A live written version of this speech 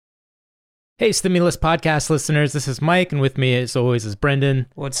Hey, Stimulus Podcast listeners, this is Mike, and with me as always is Brendan.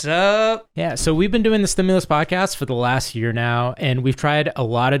 What's up? Yeah, so we've been doing the Stimulus Podcast for the last year now, and we've tried a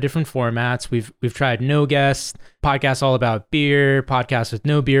lot of different formats. We've tried no guests, podcasts all about beer, podcasts with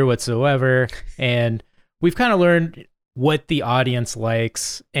no beer whatsoever, and we've kind of learned what the audience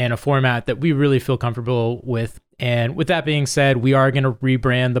likes and a format that we really feel comfortable with. And with that being said, we are going to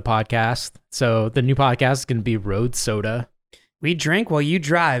rebrand the podcast. So the new podcast is going to be Road Soda. We drink while you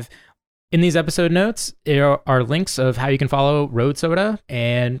drive. In these episode notes are links of how you can follow Road Soda.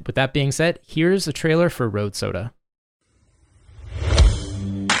 And with that being said, here's a trailer for Road Soda.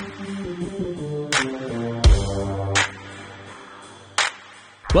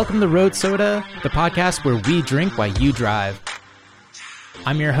 Welcome to Road Soda, the podcast where we drink while you drive.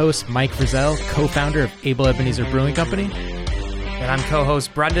 I'm your host, Mike Frizzell, co-founder of Able Ebenezer Brewing Company. And I'm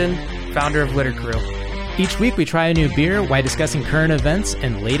co-host Brendan, founder of Litter Crew. Each week we try a new beer while discussing current events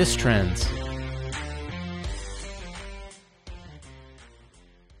and latest trends.